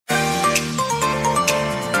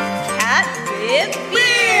with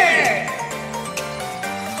beer.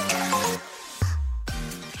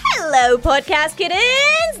 Hello, podcast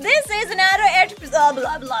kittens. This is another blah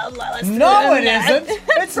blah blah blah. No, it isn't.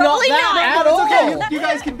 It's not that at all. It's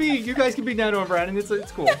okay. You guys can be Nano and Brandon.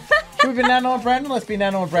 It's cool. Should we be Nano and Brandon? Let's be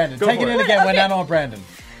Nano and Brandon. Take it in again. We're Nano and Brandon.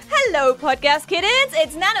 Hello, podcast kittens.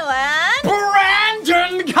 It's Nano and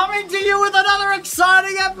Brandon coming to you with another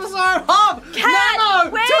exciting episode of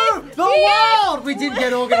Nano to the World. We did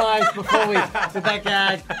get organised before we did that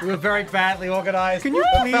gag. We were very badly organised. Can you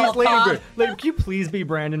please, can you please be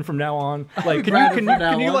Brandon from now on? Like,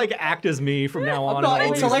 can you like act as me from now on? I'm not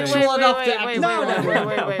intellectual enough to act.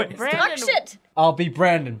 Wait. Brandon. I'll be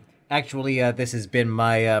Brandon. Actually, this has been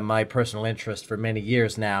my personal interest for many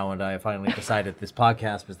years now, and I finally decided this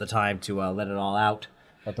podcast was the time to let it all out.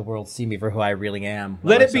 Let the world see me for who I really am.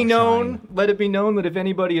 Let it be known that if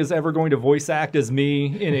anybody is ever going to voice act as me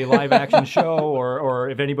in a live action show, or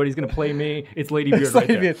if anybody's going to play me, it's Ladybeard right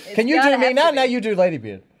there. Can you do me now? Now you do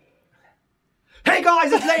Ladybeard. Hey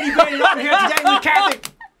guys, it's Ladybeard, and I'm here today with Kathy.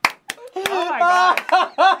 Oh my god. I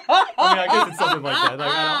mean, I guess it's something like that.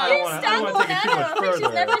 Like, I don't want to take it too much further.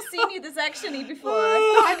 She's never seen you this actiony before.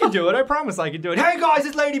 I can do it. I promise I can do it. Hey guys,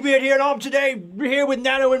 it's Ladybeard here, and I'm today here with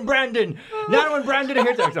Nano and Brandon. Nano and Brandon are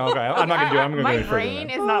here today. Okay, I'm not gonna do it. I'm gonna go further. My brain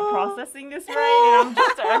is not processing this right, and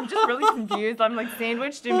I'm just really confused. I'm like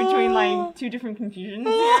sandwiched in between like two different confusions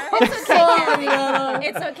here. It's okay, Kathy.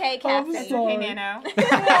 It's okay, Kathy. It's okay, Nano.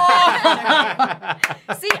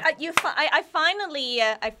 See, I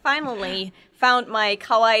finally found my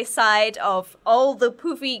kawaii side of all the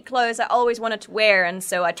poofy clothes I always wanted to wear, and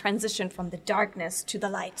so I transitioned from the darkness to the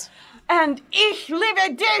light. And ich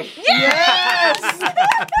liebe dich! Yes!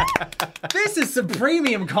 This is some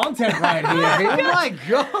premium content right here. Oh my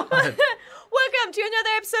god! Welcome to another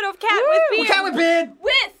episode of Cat with Beard. Cat with Beard!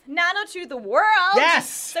 With Nano to the World. Yes!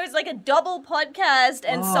 So it's like a double podcast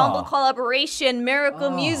ensemble collaboration miracle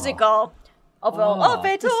musical. Of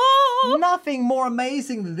it all. Nothing more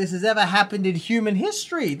amazing than this has ever happened in human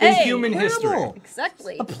history. Human history.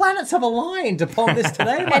 Exactly. The planets have aligned upon this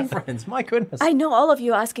today, my friends. My goodness. I know all of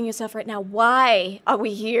you asking yourself right now, why are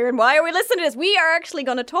we here and why are we listening to this? We are actually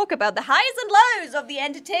going to talk about the highs and lows of the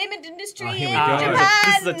entertainment industry in Japan.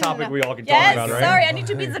 This is a topic we all can talk about, right? Sorry, I need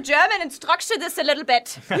to be the German and structure this a little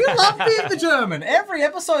bit. You love being the German. Every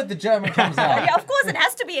episode the German comes out. Yeah, of course, it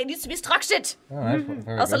has to be. It needs to be structured. All right,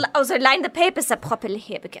 very good. Also, line the papers up properly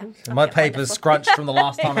here again. My paper's scrunched from the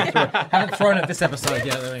last time I threw it. Haven't thrown it this episode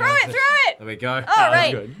yet. Throw it! There we go. All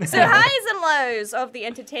right. So highs and lows of the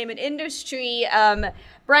entertainment industry.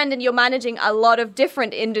 Brandon, you're managing a lot of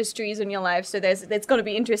different industries in your life, so it's going to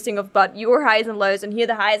be interesting about your highs and lows, and here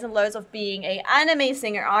the highs and lows of being a anime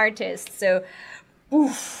singer artist. So,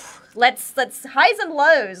 let's highs and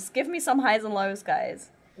lows. Give me some highs and lows, guys.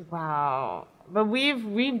 Wow. But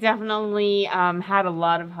we've definitely had a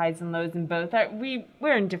lot of highs and lows in both.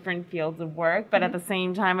 We're in different fields of work, but at the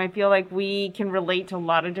same time, I feel like we can relate to a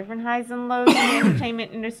lot of different highs and lows in the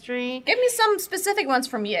entertainment industry. Give me some specific ones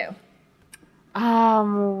from you.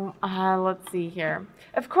 Let's see here.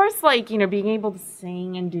 Of course, like, you know, being able to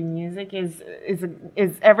sing and do music is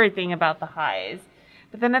everything about the highs.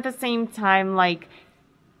 But then at the same time, like,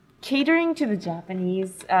 catering to the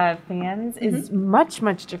Japanese fans is much,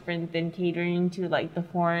 much different than catering to, like, the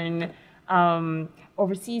foreign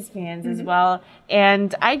overseas fans as well.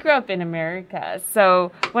 And I grew up in America,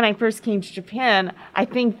 so when I first came to Japan, I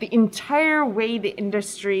think the entire way the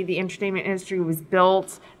entertainment industry was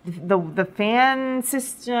built, the fan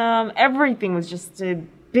system, everything was just a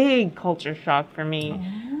big culture shock for me.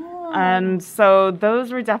 And so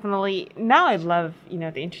those were definitely, now I love, you know,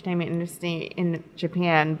 the entertainment industry in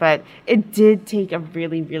Japan, but it did take a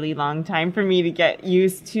really, really long time for me to get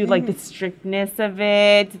used to, like, the strictness of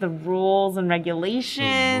it, the rules and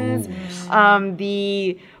regulations,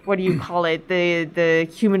 what do you call it, the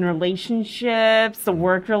human relationships, the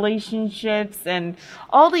work relationships, and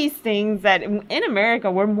all these things that in America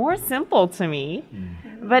were more simple to me.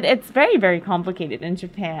 But it's very, very complicated in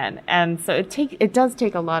Japan, and so it does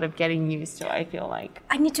take a lot of getting used to, I feel like.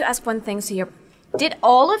 I need to ask one thing. So did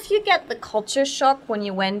all of you get the culture shock when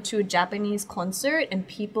you went to a Japanese concert and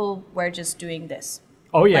people were just doing this?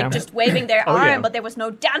 Oh, yeah. Like just waving their arm, but there was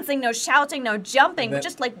no dancing, no shouting, no jumping, but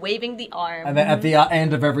just like waving the arm. And then at the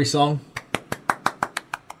end of every song?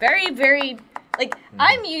 Very, very... Like,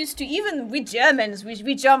 I'm used to, even we Germans,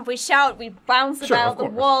 we jump, we shout, we bounce Sure, about of the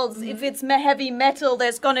course. walls. If it's heavy metal,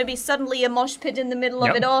 there's going to be suddenly a mosh pit in the middle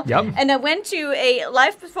of it all. Yep. And I went to a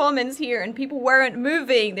live performance here, and people weren't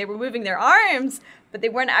moving. They were moving their arms, but they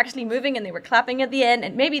weren't actually moving, and they were clapping at the end.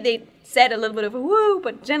 And maybe they said a little bit of a woo,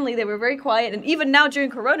 but generally they were very quiet. And even now during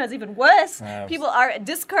Corona, it's even worse. People are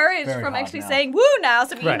discouraged very from hard actually now. saying woo now,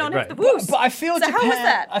 so we Right, don't right. have the woos. But I feel So Japan. how was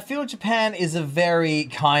that? I feel Japan is a very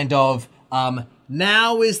kind of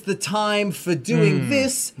now is the time for doing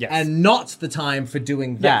this Yes. and not the time for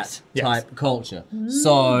doing that Yes. type culture.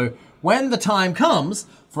 So when the time comes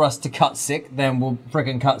for us to cut sick, then we'll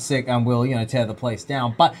freaking cut sick and we'll tear the place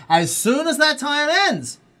down. But as soon as that time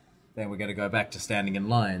ends, then we're going to go back to standing in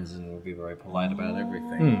lines and we'll be very polite about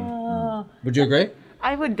everything. Would you agree?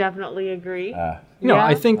 I would definitely agree.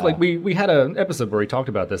 I think like we had an episode where we talked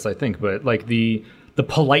about this, I think, but like the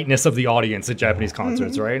politeness of the audience at Japanese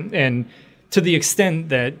concerts, right? And to the extent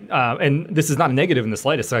that, and this is not a negative in the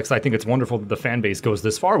slightest, because I think it's wonderful that the fan base goes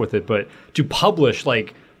this far with it, but to publish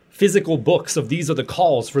like physical books of these are the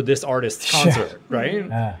calls for this artist's concert, right?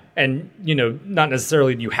 And, not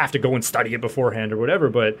necessarily you have to go and study it beforehand or whatever,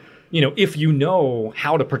 but, if you know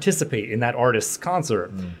how to participate in that artist's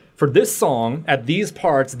concert, for this song, at these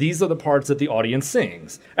parts, these are the parts that the audience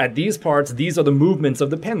sings. At these parts, these are the movements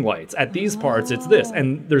of the pen lights. At these parts, it's this.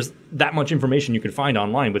 And there's that much information you can find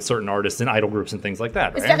online with certain artists and idol groups and things like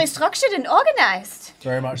that, It's right? very structured and organized.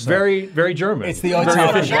 Very much so. Very, very German. It's the Very otaku.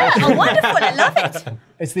 efficient. Yeah, oh, wonderful. I love it.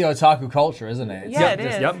 It's the otaku culture, isn't it? It's Yeah, it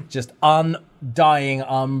is. Yep. just undying,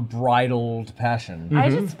 unbridled passion. I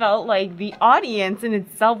just felt like the audience in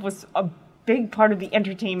itself was a big part of the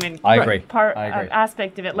entertainment I agree. part I agree.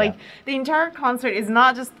 aspect of it. Like the entire concert is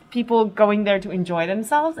not just people going there to enjoy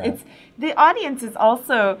themselves. It's the audience is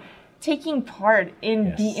also taking part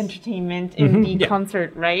in the entertainment in the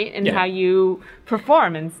concert, right? And how you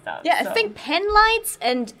perform and stuff. Yeah, so. I think pen lights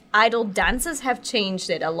and idol dances have changed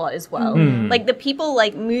it a lot as well. Like the people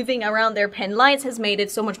like moving around their pen lights has made it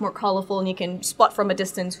so much more colorful, and you can spot from a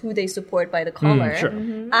distance who they support by the color. sure.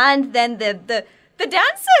 And then the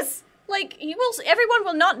dances. Like everyone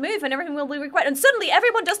will not move and everything will be quiet, and suddenly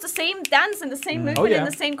everyone does the same dance and the same movement and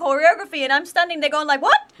the same choreography, and I'm standing there going like,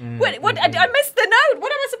 what? What? I missed the note.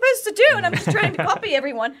 What am I supposed to do? And I'm just trying to copy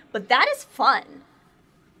everyone. But that is fun.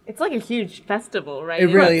 It's like a huge festival, right? It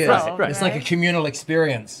really is. itself, Right. It's like a communal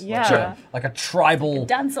experience. Yeah. Like a tribal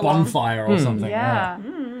dance-along. bonfire or something. Yeah.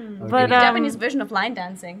 But Japanese version of line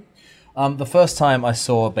dancing. The first time I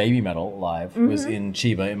saw Baby Metal live was in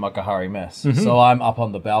Chiba in Makuhari Mess. So I'm up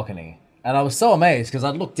on the balcony. And I was so amazed because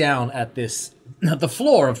I'd look down at the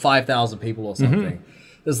floor of 5,000 people or something.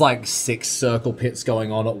 There's like 6 circle pits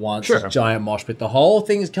going on at once, Sure. this giant mosh pit. The whole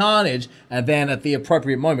thing's carnage. And then at the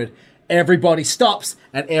appropriate moment, everybody stops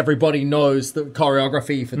and everybody knows the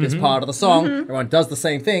choreography for this part of the song. Everyone does the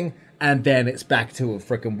same thing. And then it's back to a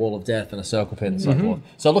freaking wall of death and a circle pit and so forth.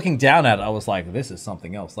 So looking down at it, I was like, this is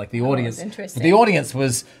something else. Like the audience, interesting. the audience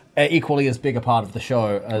was equally as big a part of the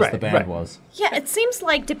show as Right, the band right. was. Yeah, it seems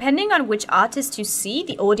like depending on which artist you see,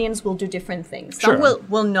 the audience will do different things. Sure. Some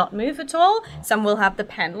will not move at all. Some will have the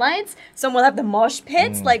pen lights. Some will have the mosh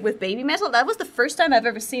pits, like with Baby Metal. That was the first time I've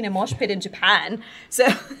ever seen a mosh pit in Japan. So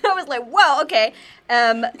I was like, wow, okay.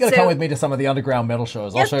 You gotta come with me to some of the underground metal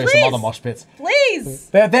shows. I'll Yes, show you please. some other mosh pits. Please.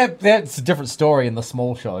 It's a different story in the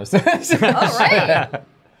small shows. All right.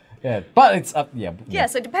 Yeah, but it's Yeah,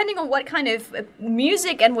 so depending on what kind of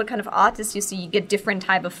music and what kind of artists you see, you get different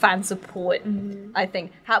type of fan support, I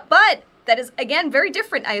think. But that is, again, very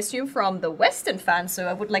different, I assume, from the Western fans. So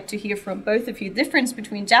I would like to hear from both of you the difference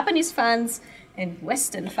between Japanese fans and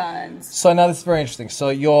Western fans. So now this is very interesting. So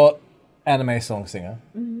you're anime song singer,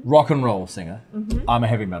 rock and roll singer. I'm a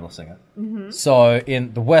heavy metal singer. So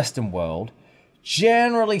in the Western world,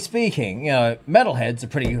 generally speaking, metalheads are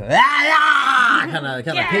pretty kind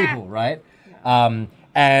of people, right?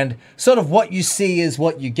 And sort of what you see is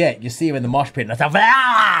what you get. You see them in the mosh pit, and it's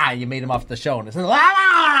like, you meet them after the show, and it's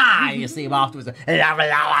you see them afterwards,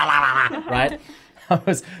 right?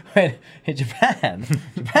 In Japan,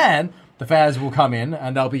 the fans will come in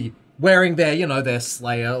and they'll be wearing their, their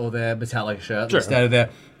Slayer or their Metallica shirt. They'll stand there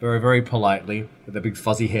very, very politely with their big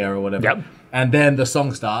fuzzy hair or whatever. Yep. And then the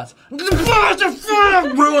song starts,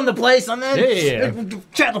 ruin the place, and then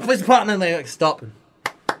chat the police department, and they stop.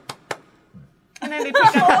 And then they pick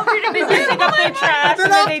up, their trash,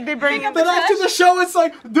 and then they bring up the Then after trash. the show, it's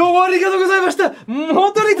like, どうもありがとうございました。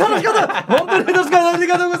本当に楽しかった。本当に楽しかった。あり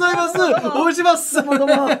がとうございます。応援します。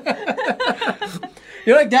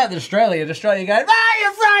You're like that in Australia. In Australia, you go,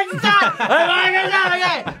 you're fine, stop!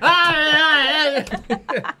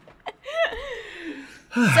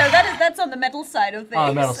 So that's on the metal side of things. On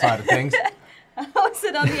the metal side of things. How is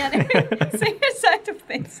it on the anime singer side of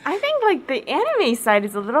things? I think like the anime side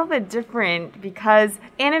is a little bit different because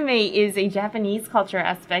anime is a Japanese culture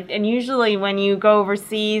aspect, and usually when you go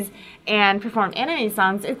overseas and perform anime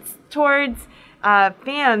songs, it's towards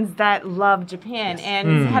fans that love Japan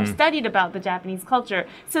and have studied about the Japanese culture.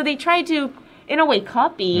 So they try to, in a way,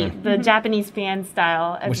 copy the Japanese fan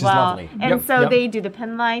style as Which is well. lovely. And so they do the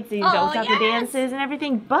pen lights, they do the otaku dances and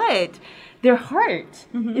everything, but their heart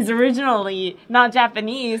is originally not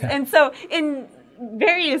Japanese. And so in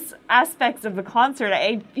various aspects of the concert,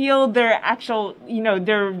 I feel their actual,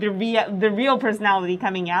 their real personality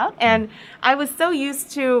coming out. And I was so used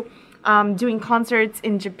to doing concerts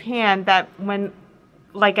in Japan that when,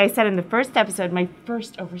 like I said in the first episode, my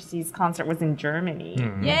first overseas concert was in Germany.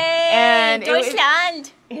 Yay! And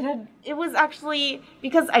Deutschland! It was actually,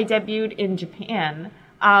 because I debuted in Japan,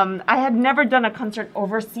 I had never done a concert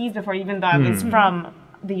overseas before, even though I was from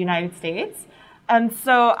the United States. And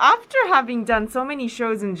so after having done so many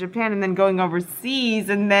shows in Japan and then going overseas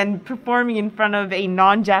and then performing in front of a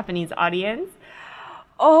non-Japanese audience,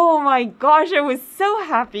 oh my gosh, I was so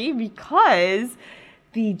happy because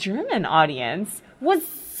the German audience was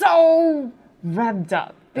so revved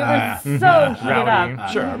up. They were so heated up.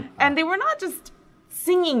 Sure. And they were not just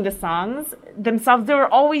singing the songs themselves, they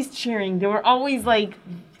were always cheering. They were always like,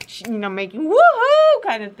 making woohoo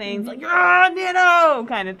kind of things, like, Nano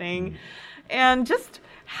kind of thing. And just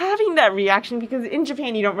having that reaction, because in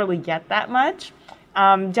Japan you don't really get that much.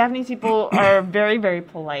 Japanese people are very, very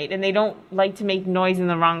polite, and they don't like to make noise in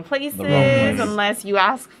the wrong places unless you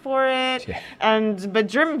ask for it. Yeah. But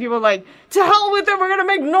German people are like, to hell with it, we're gonna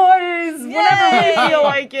make noise whenever we feel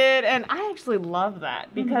like it. And I actually love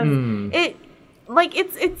that because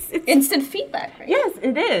it's Instant feedback, right? Yes,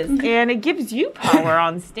 it is, and it gives you power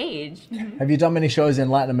on stage. Have you done many shows in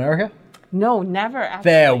Latin America? No, never. Actually,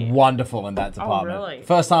 They're wonderful in that department. Oh, really?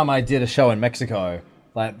 First time I did a show in Mexico,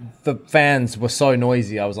 like the fans were so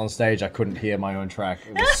noisy. I was on stage, I couldn't hear my own track.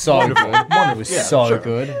 It was so good. It was so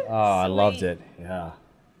good. Oh, I loved it. Yeah.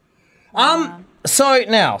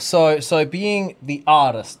 So being the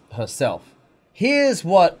artist herself, here's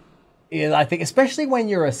what is, I think, especially when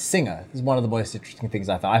you're a singer, is one of the most interesting things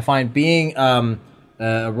I find. I find being a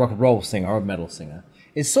rock and roll singer or a metal singer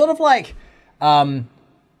is sort of like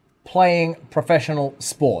playing professional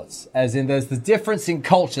sports, as in there's the difference in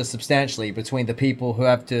culture substantially between the people who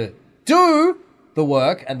have to do the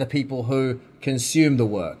work and the people who consume the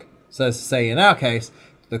work. So say in our case,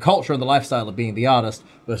 the culture and the lifestyle of being the artist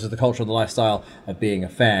versus the culture and the lifestyle of being a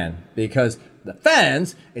fan. Because the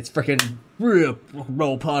fans, it's freaking real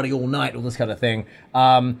roll party all night, all this kind of thing.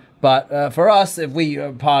 But for us, if we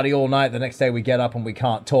party all night, the next day we get up and we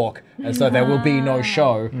can't talk. And so there will be no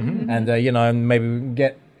show. And, maybe we can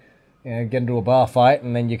get into a bar fight,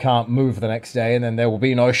 and then you can't move the next day, and then there will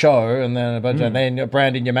be no show, and then then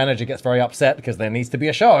Brandon, your manager, gets very upset because there needs to be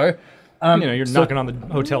a show. You're knocking on the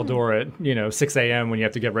hotel door at 6 a.m. when you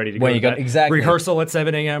have to get ready to go to that rehearsal at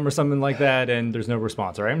 7 a.m. or something like that, and there's no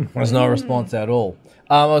response, right? There's no response at all.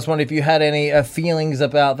 I was wondering if you had any feelings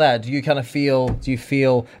about that. Do you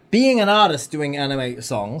feel being an artist doing anime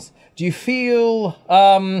songs? Do you feel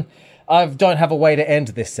I don't have a way to end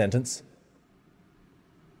this sentence?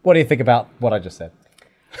 What do you think about what I just said?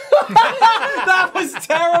 That was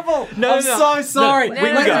terrible. I'm so sorry. We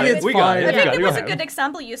got it. I think it was a good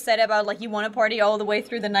example you said about like you want to party all the way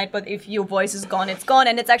through the night, but if your voice is gone, it's gone.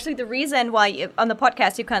 And it's actually the reason why on the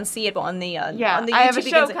podcast you can't see it, but on the YouTube, I have a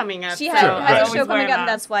show coming up. She has a show coming up, and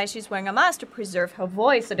that's why she's wearing a mask to preserve her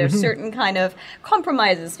voice. So there's certain kind of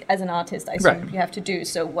compromises as an artist, I assume you have to do.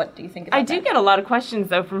 So what do you think about that? I do get a lot of questions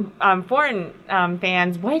though from foreign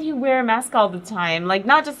fans. Why do you wear a mask all the time? Like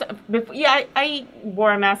not just before. Yeah, I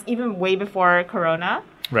wore a mask even way before Corona.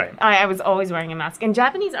 Right. I was always wearing a mask. And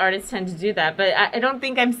Japanese artists tend to do that. But I don't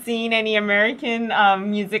think I've seen any American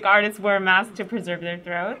music artists wear a mask to preserve their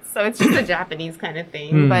throats. So it's just a Japanese kind of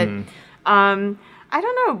thing. But I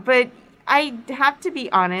don't know. But I have to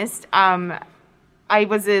be honest. I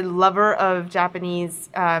was a lover of Japanese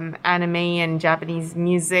anime and Japanese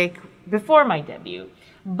music before my debut.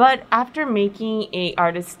 But after making a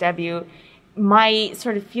artist debut, my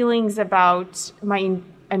sort of feelings about my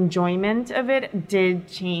enjoyment of it did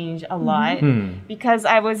change a lot because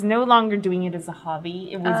I was no longer doing it as a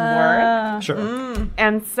hobby. It was work. Sure.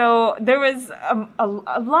 And so there was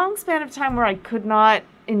a long span of time where I could not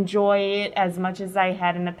enjoy it as much as I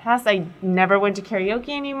had in the past. I never went to karaoke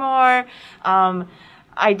anymore.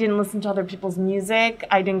 I didn't listen to other people's music.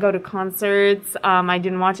 I didn't go to concerts. I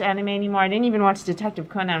didn't watch anime anymore. I didn't even watch Detective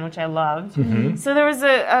Conan, which I loved. So there was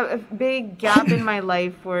a big gap in my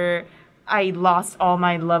life where I lost all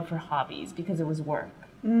my love for hobbies because it was work.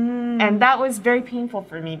 And that was very painful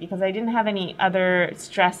for me because I didn't have any other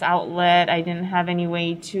stress outlet. I didn't have any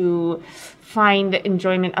way to find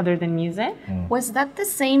enjoyment other than music. Was that the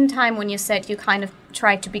same time when you said you kind of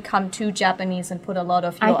tried to become too Japanese and put a lot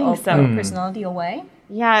of your own personality away?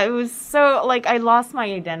 Yeah, it was so, like, I lost my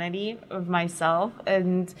identity of myself.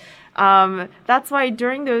 And that's why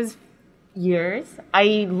during those years,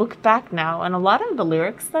 I look back now, and a lot of the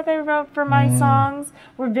lyrics that I wrote for my songs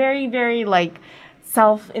were very, very, like,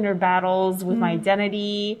 self-inner battles with my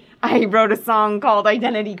identity. I wrote a song called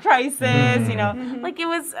Identity Crisis, you know. Like, it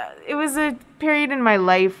was a period in my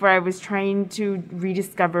life where I was trying to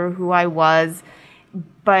rediscover who I was,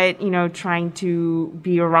 but, you know, trying to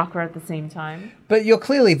be a rocker at the same time. But you're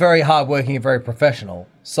clearly very hardworking and very professional.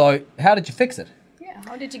 So how did you fix it? Yeah,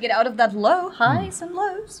 how did you get out of that low, highs and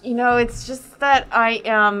lows? You know, it's just that I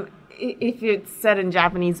am, if it's said in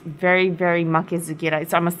Japanese, very, very makezukirai.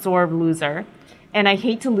 So I'm a sore loser. And I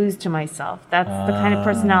hate to lose to myself. That's the kind of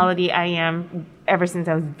personality I am ever since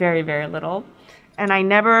I was very, very little. And I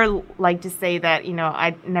never like to say that, you know,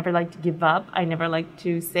 I never like to give up. I never like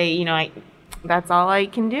to say, you know, that's all I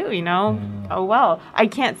can do, you know. Oh, well, I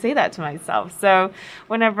can't say that to myself. So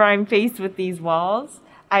whenever I'm faced with these walls,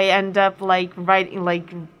 I end up like writing,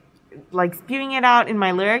 like spewing it out in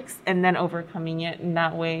my lyrics and then overcoming it in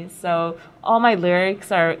that way. So all my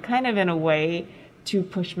lyrics are kind of in a way to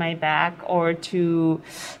push my back or to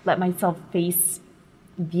let myself face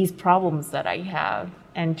these problems that I have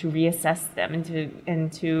and to reassess them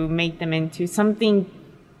and to make them into something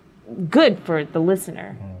good for the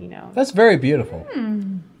listener, you know. That's very beautiful.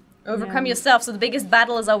 Overcome yourself. So the biggest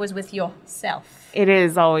battle is always with yourself. It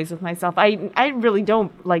is always with myself. I really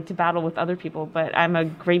don't like to battle with other people, but I'm a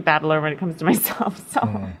great battler when it comes to myself.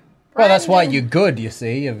 So. Well, that's why you're good, you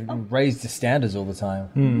see. You've raised the standards all the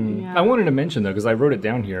time. I wanted to mention, though, because I wrote it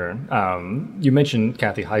down here, you mentioned,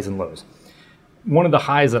 Kathy, highs and lows. One of the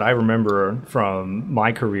highs that I remember from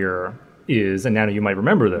my career is, and Nano, you might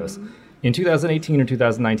remember this, in 2018 or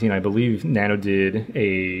 2019, I believe Nano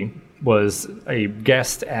was a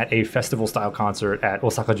guest at a festival-style concert at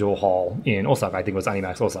Osaka Joe Hall in Osaka. I think it was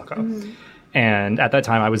Animax Osaka. And at that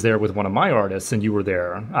time, I was there with one of my artists, and you were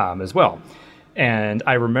there as well. And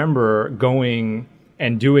I remember going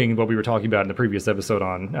and doing what we were talking about in the previous episode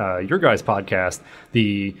on your guys' podcast,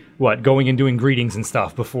 going and doing greetings and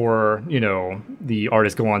stuff before, you know, the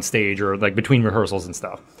artists go on stage or like between rehearsals and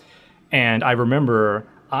stuff. And I remember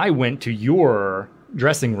I went to your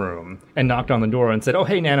dressing room and knocked on the door and said, "Oh,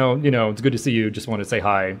 hey, Nano, you know, it's good to see you. Just want to say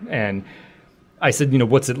hi." And I said, "You know,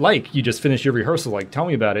 what's it like? You just finished your rehearsal. Like, tell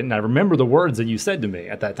me about it." And I remember the words that you said to me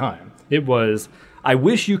at that time. It was, "I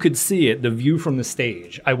wish you could see it, the view from the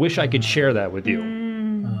stage. I wish I could share that with you."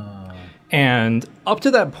 And up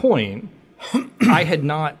to that point, I had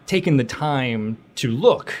not taken the time to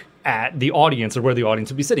look at the audience or where the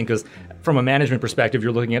audience would be sitting. Because from a management perspective,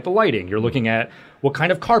 you're looking at the lighting. You're looking at what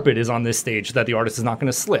kind of carpet is on this stage so that the artist is not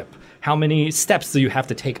going to slip. How many steps do you have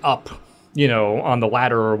to take up, you know, on the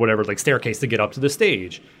ladder or whatever, like staircase to get up to the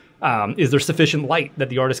stage? Is there sufficient light that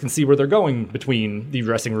the artist can see where they're going between the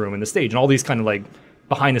dressing room and the stage? And all these kind of like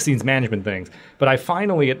behind the scenes management things. But I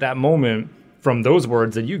finally, at that moment, from those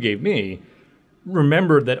words that you gave me,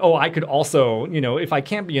 remembered that, I could also, you know, if I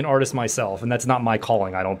can't be an artist myself, and that's not my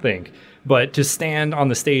calling, I don't think, but to stand on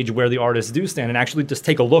the stage where the artists do stand and actually just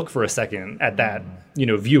take a look for a second at that, you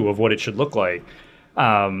know, view of what it should look like.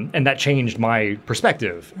 And that changed my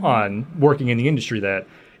perspective on working in the industry, that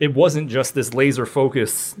it wasn't just this laser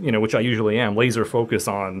focus, you know, which I usually am, laser focus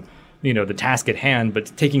on, you know, the task at hand,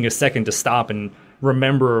 but taking a second to stop and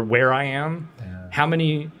remember where I am,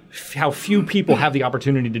 how few people have the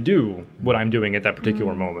opportunity to do what I'm doing at that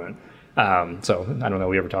particular moment. So I don't know,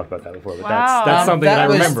 we ever talked about that before, but that's something that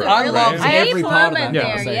I remember. I loved every part of that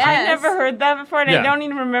conversation. I never heard that before, and I don't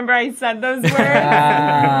even remember I said those words.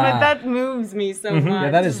 But that moves me so much.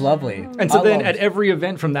 Yeah, that is lovely. And so then at every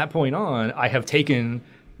event from that point on, I have taken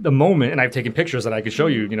the moment, and I've taken pictures that I could show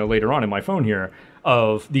you, you know, later on in my phone here,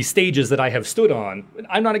 of the stages that I have stood on.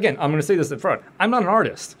 I'm going to say this up front, I'm not an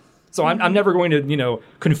artist. So I'm never going to, you know,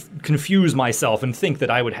 confuse myself and think that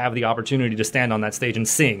I would have the opportunity to stand on that stage and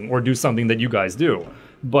sing or do something that you guys do.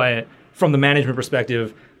 But from the management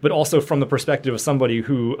perspective, but also from the perspective of somebody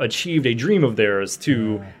who achieved a dream of theirs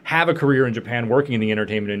to have a career in Japan working in the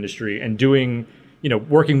entertainment industry and doing, you know,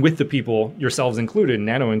 working with the people, yourselves included,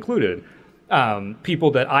 Nano included,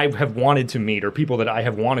 people that I have wanted to meet or people that I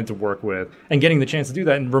have wanted to work with, and getting the chance to do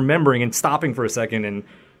that and remembering and stopping for a second and,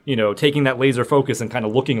 taking that laser focus and kind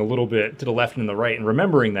of looking a little bit to the left and the right and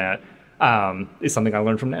remembering that is something I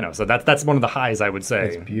learned from Nano. So that's one of the highs, I would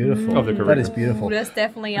say. That's beautiful. Of the career. That is beautiful. Ooh, that's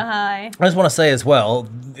definitely a high. I just want to say as well,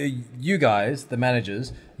 you guys, the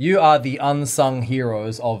managers, you are the unsung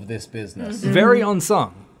heroes of this business. Very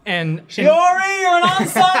unsung. And Shiori, you're an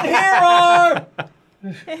unsung hero!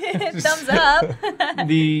 Thumbs up.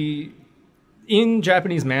 In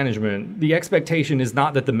Japanese management, the expectation is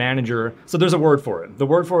not that the manager. So there's a word for it. The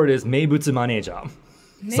word for it is meibutsu manager.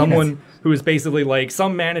 Someone who is basically like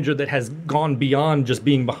some manager that has gone beyond just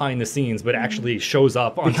being behind the scenes, but actually shows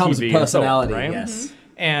up on Becomes TV a personality, and so on, right? yes.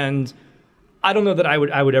 And I don't know that I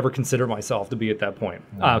would ever consider myself to be at that point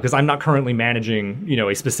because I'm not currently managing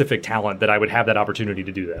a specific talent that I would have that opportunity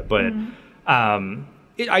to do that. But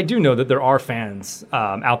I do know that there are fans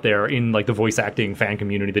out there in like the voice acting fan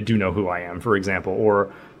community that do know who I am, for example.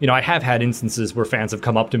 Or I have had instances where fans have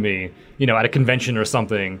come up to me at a convention or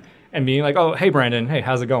something and being like, "Oh, hey Brandon, hey,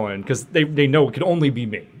 how's it going?" Because they know it could onuld only be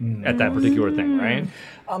me at that particular thing, right?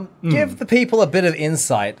 Give the people a bit of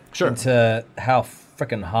insight Sure. into how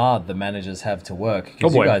freaking hard the managers have to work,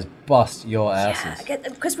 because Oh, boy. you guys bust your asses.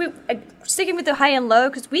 Because we sticking with the high and low,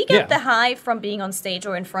 because we get Yeah. the high from being on stage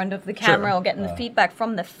or in front of the camera Sure. or getting the feedback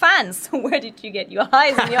from the fans. So where did you get your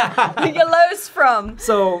highs and your lows from?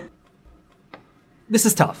 So this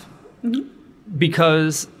is tough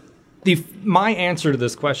because my answer to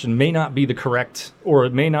this question may not be the correct, or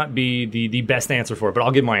it may not be the best answer for it, but I'll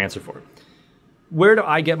give my answer for it. Where do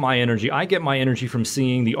I get my energy? I get my energy from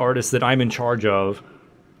seeing the artists that I'm in charge of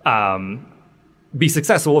be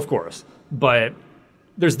successful, of course, but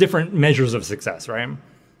there's different measures of success, right?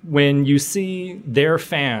 When you see their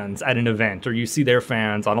fans at an event, or you see their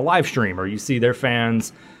fans on a live stream, or you see their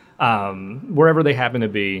fans wherever they happen to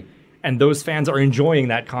be, and those fans are enjoying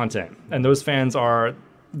that content, and those fans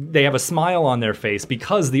they have a smile on their face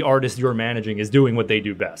because the artist you're managing is doing what they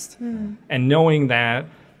do best. And knowing that,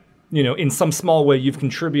 in some small way, you've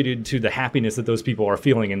contributed to the happiness that those people are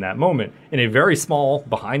feeling in that moment in a very small,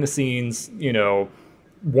 behind the scenes,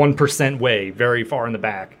 1% way, very far in the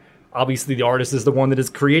back. Obviously, the artist is the one that is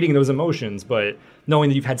creating those emotions, but knowing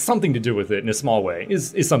that you've had something to do with it in a small way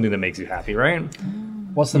is something that makes you happy, right?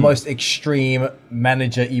 What's the most extreme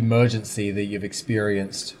manager emergency that you've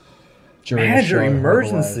experienced during a show?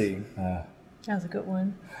 That was a good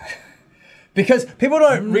one. Because people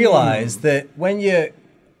don't realize that when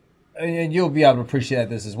and you'll be able to appreciate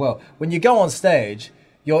this as well, when you go on stage,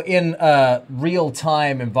 you're in a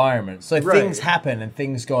real-time environment. So things happen and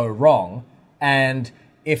things go wrong. And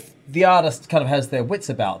if the artist kind of has their wits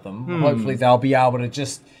about them, hopefully they'll be able to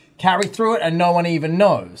just carry through it and no one even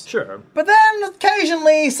knows. Sure. But then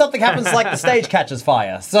occasionally something happens like the stage catches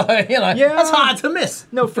fire. So, that's hard to miss.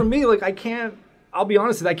 No, for me, I'll be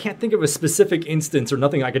honest with you, I can't think of a specific instance or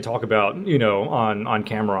nothing I could talk about, on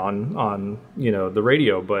camera, on the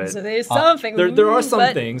radio, but So there's something. there are some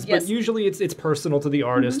but things, yes. but usually it's personal to the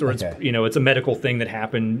artist, or it's it's a medical thing that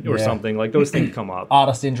happened or something, like those things come up.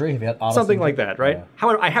 Artist injury? Have you had artist Something injury? like that, right? Yeah.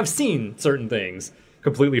 However, I have seen certain things,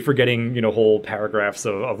 completely forgetting, whole paragraphs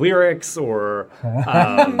of lyrics, or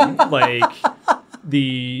like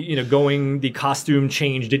the costume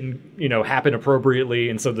change didn't, happen appropriately.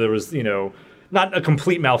 And so there was, not a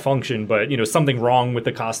complete malfunction, but, something wrong with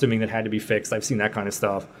the costuming that had to be fixed. I've seen that kind of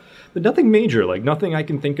stuff, but nothing major, like nothing I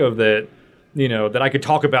can think of that, that I could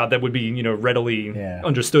talk about that would be, readily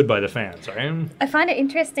understood by the fans, right? I find it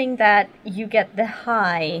interesting that you get the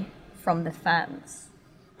high from the fans.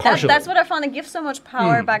 Partially. That's what I found. It gives so much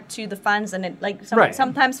power back to the fans, and it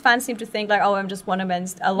sometimes fans seem to think like, oh, I'm just one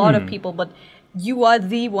amongst a lot of people, but you are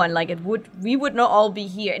the one. Like we would not all be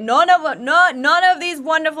here. None of these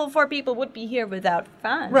wonderful 4 people would be here without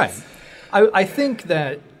fans. Right. I think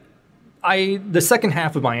that the second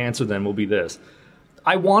half of my answer then will be this.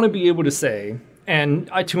 I want to be able to say, and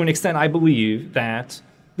to an extent I believe that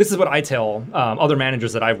this is what I tell other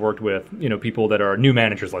managers that I've worked with, people that are new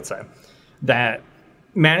managers, let's say, that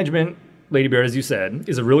management, Lady Bear, as you said,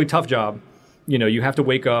 is a really tough job. You have to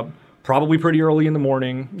wake up probably pretty early in the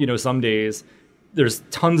morning, some days. There's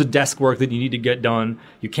tons of desk work that you need to get done.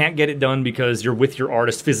 You can't get it done because you're with your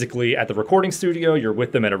artist physically at the recording studio, you're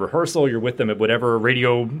with them at a rehearsal, you're with them at whatever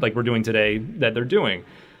radio, like we're doing today, that they're doing.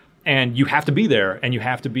 And you have to be there, and you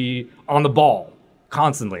have to be on the ball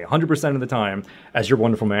constantly, 100% of the time, as your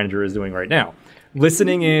wonderful manager is doing right now.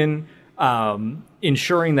 Listening in,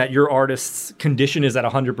 ensuring that your artist's condition is at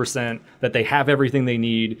 100%, that they have everything they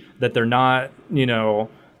need, that they're not,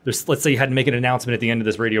 let's say you had to make an announcement at the end of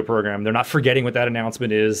this radio program. They're not forgetting what that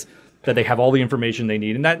announcement is. that they have all the information they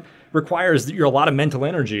need. And that requires a lot of mental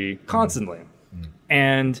energy constantly.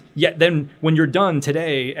 And yet then when you're done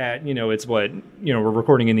today at, it's we're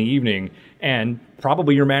recording in the evening, and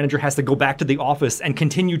probably your manager has to go back to the office and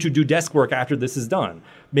continue to do desk work after this is done.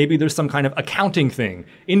 Maybe there's some kind of accounting thing,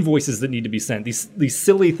 invoices that need to be sent, these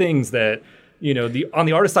silly things that, on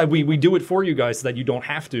the artist side, we do it for you guys so that you don't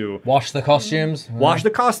have to. Wash the costumes. Wash the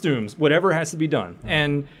costumes, whatever has to be done.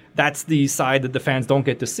 And that's the side that the fans don't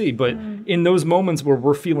get to see. But in those moments where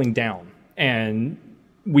we're feeling down and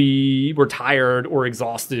we were tired or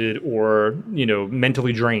exhausted or,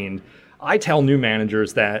 mentally drained, I tell new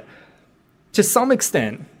managers that to some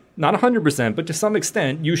extent, not 100%, but to some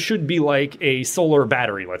extent, you should be like a solar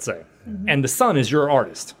battery, let's say. And the sun is your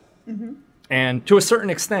artist. And to a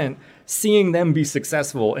certain extent, seeing them be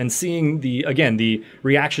successful and seeing the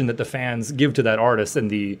reaction that the fans give to that artist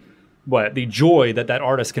and the joy that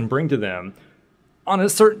artist can bring to them,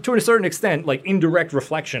 to a certain extent, like indirect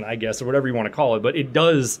reflection, I guess, or whatever you want to call it, but it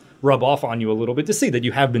does rub off on you a little bit to see that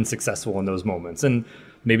you have been successful in those moments. And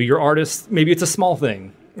maybe your artist, maybe it's a small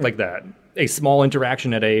thing like that, a small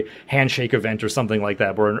interaction at a handshake event or something like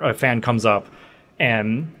that, where a fan comes up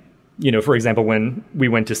and, for example, when we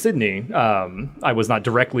went to Sydney, I was not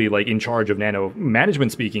directly like in charge of Nano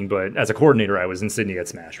management speaking, but as a coordinator, I was in Sydney at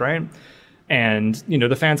Smash, right? And,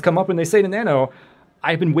 the fans come up and they say to Nano,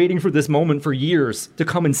 I've been waiting for this moment for years to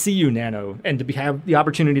come and see you, Nano, and to have the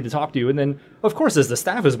opportunity to talk to you. And then, of course, as the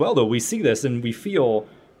staff as well, though, we see this and we feel,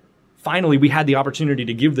 finally, we had the opportunity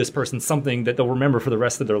to give this person something that they'll remember for the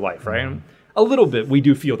rest of their life, right? A little bit, we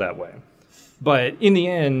do feel that way. But in the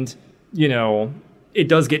end, it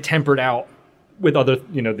does get tempered out with other,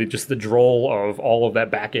 just the droll of all of that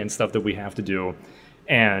back-end stuff that we have to do.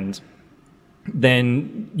 And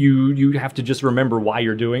then you have to just remember why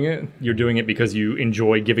you're doing it. You're doing it because you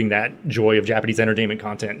enjoy giving that joy of Japanese entertainment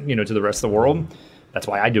content, to the rest of the world. That's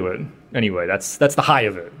why I do it. Anyway, that's the high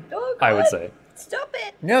of it, Oh, God. I would say. Stop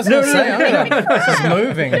it. Yeah, I was going to say, this is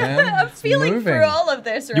moving, man. I'm It's feeling moving. through all of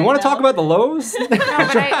this right You want to now. talk about the lows? Talk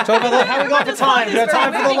about how we got for time. Do you have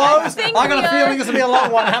time for the lows? I got a feeling this will be a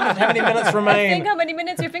long one. How many minutes I think remain? how many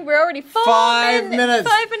minutes? You think we're already 5 minutes.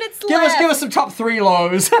 5 minutes Give left. us some top 3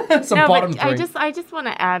 lows. Some No, bottom but 3. I just want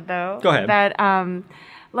to add though. Go ahead. That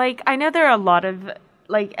I know there are a lot of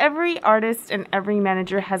every artist and every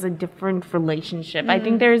manager has a different relationship. I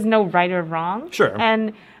think there is no right or wrong. Sure.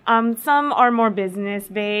 And some are more business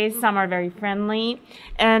based, some are very friendly.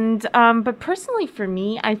 And but personally for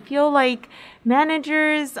me, I feel like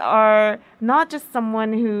managers are not just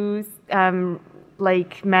someone who's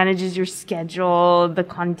manages your schedule, the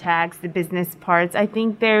contacts, the business parts. I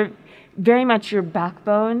think they're very much your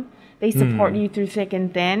backbone. They support you through thick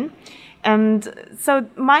and thin. And so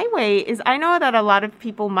my way is, I know that a lot of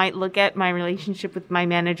people might look at my relationship with my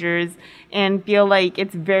managers and feel like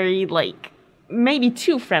it's very maybe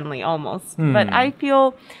too friendly almost. But I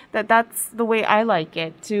feel that that's the way I like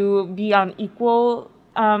it, to be on equal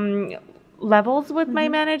levels with my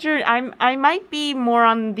manager. I might be more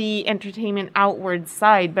on the entertainment outward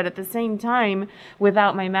side, but at the same time,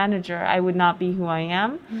 without my manager, I would not be who I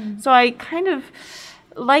am. So I kind of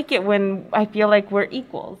like it when I feel like we're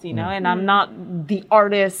equals, and I'm not the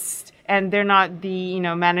artist and they're not the,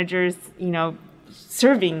 managers,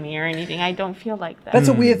 serving me or anything. I don't feel like that. That's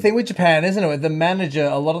a weird thing with Japan, isn't it? The manager,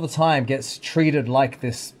 a lot of the time, gets treated like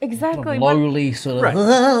this Exactly. lowly sort of, Right.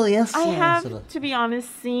 oh, yes. I have, to be honest,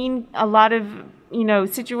 seen a lot of,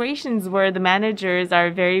 situations where the managers are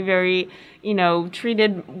very, very,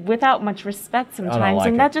 treated without much respect sometimes. like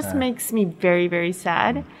and it. that just Yeah. makes me very, very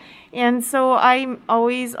sad. And so I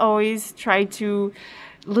always try to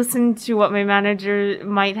listen to what my manager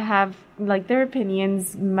might have, their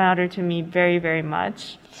opinions matter to me very, very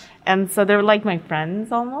much. And so they're like my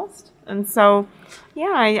friends almost. And so,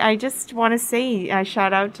 yeah, I just want to say, I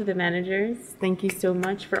shout out to the managers. Thank you so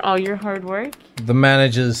much for all your hard work. The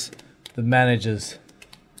managers,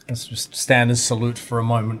 let's just stand and salute for a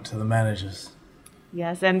moment to the managers.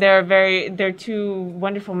 Yes, and they're two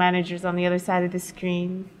wonderful managers on the other side of the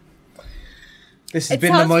screen. This has It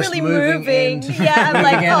been the sounds most really moving moving. end. Yeah, I'm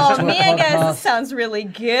like, moving end oh, to a Mia guys, podcast this sounds really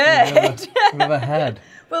good. we've ever had.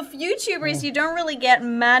 Well, for YouTubers, you don't really get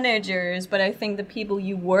managers, but I think the people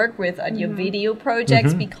you work with on your video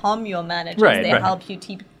projects become your managers. Right, They right. help you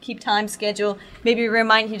keep time schedule, maybe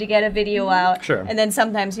remind you to get a video out. Sure. And then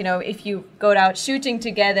sometimes, if you go out shooting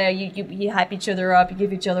together, you hype each other up, you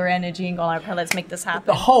give each other energy and go, okay, let's make this happen.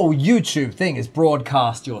 The whole YouTube thing is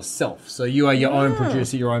broadcast yourself. So you are your own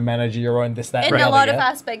producer, your own manager, your own this, that, In and the a other, lot of yeah?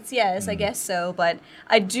 aspects, yes, I guess so. But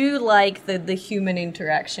I do like the human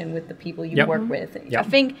interaction with the people you Yep. work with. Yep. I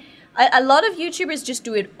think a lot of YouTubers just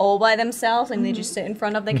do it all by themselves and they just sit in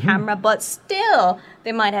front of the camera, but still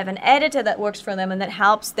they might have an editor that works for them and that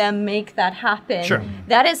helps them make that happen. Sure.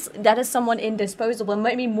 That is someone indisposable,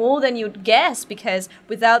 maybe more than you'd guess, because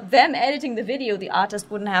without them editing the video, the artist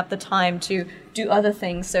wouldn't have the time to do other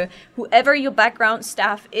things. So whoever your background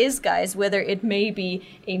staff is, guys, whether it may be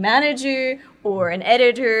a manager or an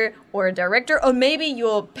editor or a director, or maybe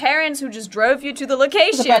your parents who just drove you to the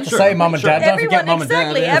location. About to say mum and dad. Don't forget mum and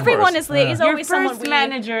dad. Exactly. Everyone is Your always someone first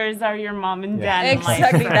managers are your mom and dad. in life.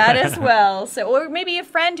 Exactly, that as well. So, or maybe a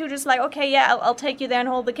friend who just like, okay, yeah, I'll take you there and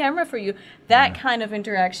hold the camera for you. That kind of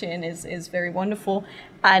interaction is very wonderful.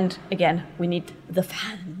 And again, we need the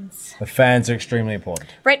fans. The fans are extremely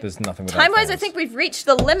important. Right. There's nothing without Time-wise, I fans. think we've reached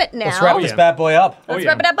the limit now. Let's wrap this bad boy up. Let's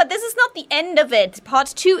wrap it up. But this is not the end of it.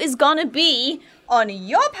 Part 2 is gonna be on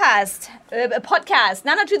your past podcast,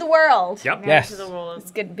 Nano to the World. Yep. Yes. To the world.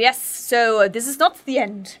 It's good. Yes. So this is not the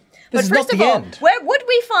end. This is but first not of the all, end. where would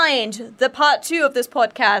we find the part 2 of this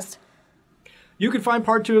podcast? You can find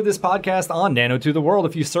part 2 of this podcast on Nano to the World.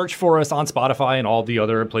 If you search for us on Spotify and all the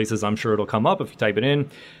other places, I'm sure it'll come up if you type it in.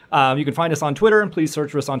 You can find us on Twitter, and please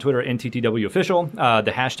search for us on Twitter, NTTW Official.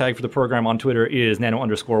 The hashtag for the program on Twitter is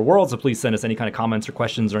nano_world, so please send us any kind of comments or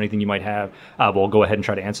questions or anything you might have. We'll go ahead and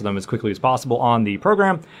try to answer them as quickly as possible on the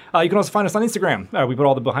program. You can also find us on Instagram. We put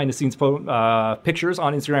all the behind-the-scenes pictures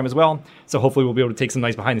on Instagram as well, so hopefully we'll be able to take some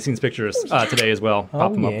nice behind-the-scenes pictures today as well.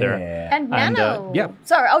 Pop them up there. And Nano. yeah.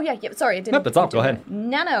 Sorry. Oh, yeah. Sorry. I didn't. No, that's all. Go ahead.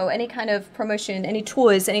 Nano, any kind of promotion, any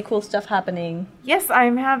tours, any cool stuff happening? Yes,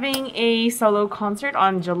 I'm having a solo concert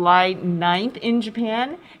on July 9th in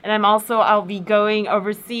Japan, and I'll be going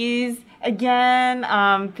overseas again,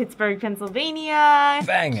 Pittsburgh, Pennsylvania,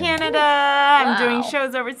 Banging. Canada. I'm doing Wow.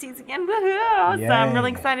 shows overseas again. Woohoo! So I'm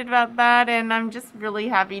really excited about that, and I'm just really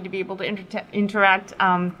happy to be able to interact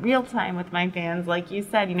real time with my fans. Like you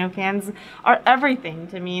said, fans are everything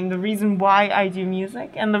to me, and the reason why I do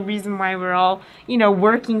music, and the reason why we're all,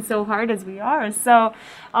 working so hard as we are. So,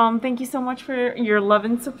 thank you so much for your love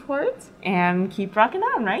and support, and keep rocking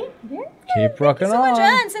on, right? Yeah. Keep rocking So much, on.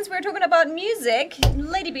 and since we're talking about music,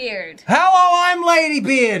 Ladybeard. Hello, I'm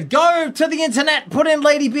Ladybeard. Go to the internet, put in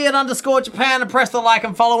Ladybeard_Japan, and press the like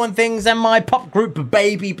and follow and things, and my pop group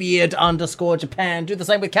Babybeard_Japan. Do the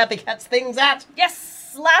same with Kathy Cat's things at. Yes.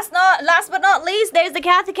 Last but not least, there's the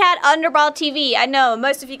Kathy Cat Underball TV. I know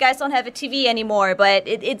most of you guys don't have a TV anymore, but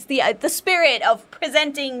it's the spirit of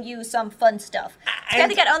presenting you some fun stuff.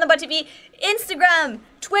 Kathy Cat Underball TV, Instagram,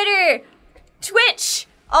 Twitter, Twitch,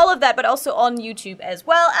 all of that, but also on YouTube as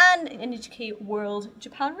well, and NHK World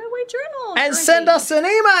Japan Railway Journal. And send us an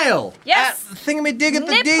email. Yes. At thingamadig at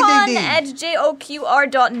the Nippon DDD. at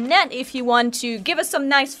joqr.net if you want to give us some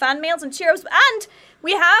nice fan mails and cheer ups. And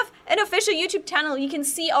we have an official YouTube channel. You can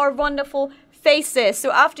see our wonderful faces.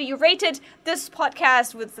 So after you rated this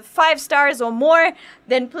podcast with 5 stars or more,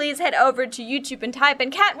 then please head over to YouTube and type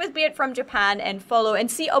in Cat with Beard from Japan and follow and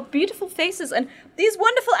see our beautiful faces and these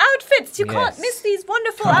wonderful outfits. You can't miss these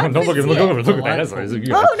wonderful outfits. Look at that.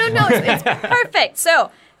 Oh, no, it's perfect.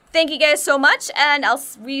 So thank you guys so much, and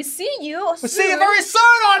we see you We'll see you very soon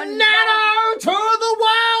on Nano to the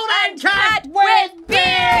World and Cat with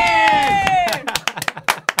Beard.